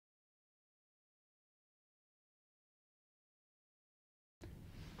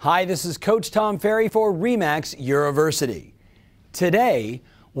Hi, this is Coach Tom Ferry for Remax EUROversity. Today,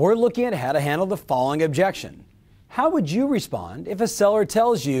 we're looking at how to handle the following objection. How would you respond if a seller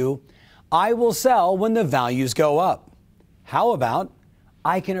tells you, I will sell when the values go up? How about,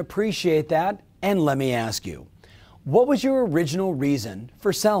 I can appreciate that, and let me ask you, what was your original reason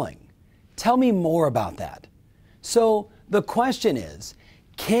for selling? Tell me more about that. So the question is,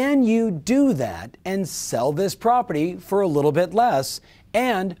 can you do that and sell this property for a little bit less,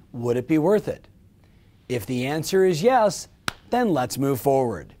 and would it be worth it? If the answer is yes, then let's move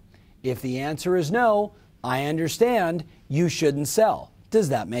forward. If the answer is no, I understand you shouldn't sell. Does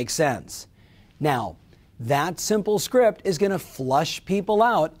that make sense? Now, that simple script is going to flush people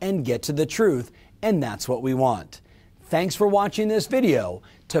out and get to the truth, and that's what we want. Thanks for watching this video.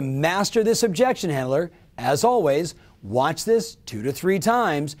 To master this objection handler, as always, watch this 2 to 3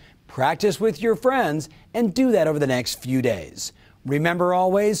 times, practice with your friends, and do that over the next few days. Remember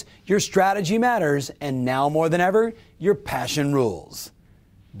always, your strategy matters, and now more than ever, your passion rules.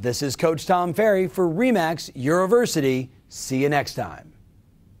 This is Coach Tom Ferry for Remax EUROversity. See you next time.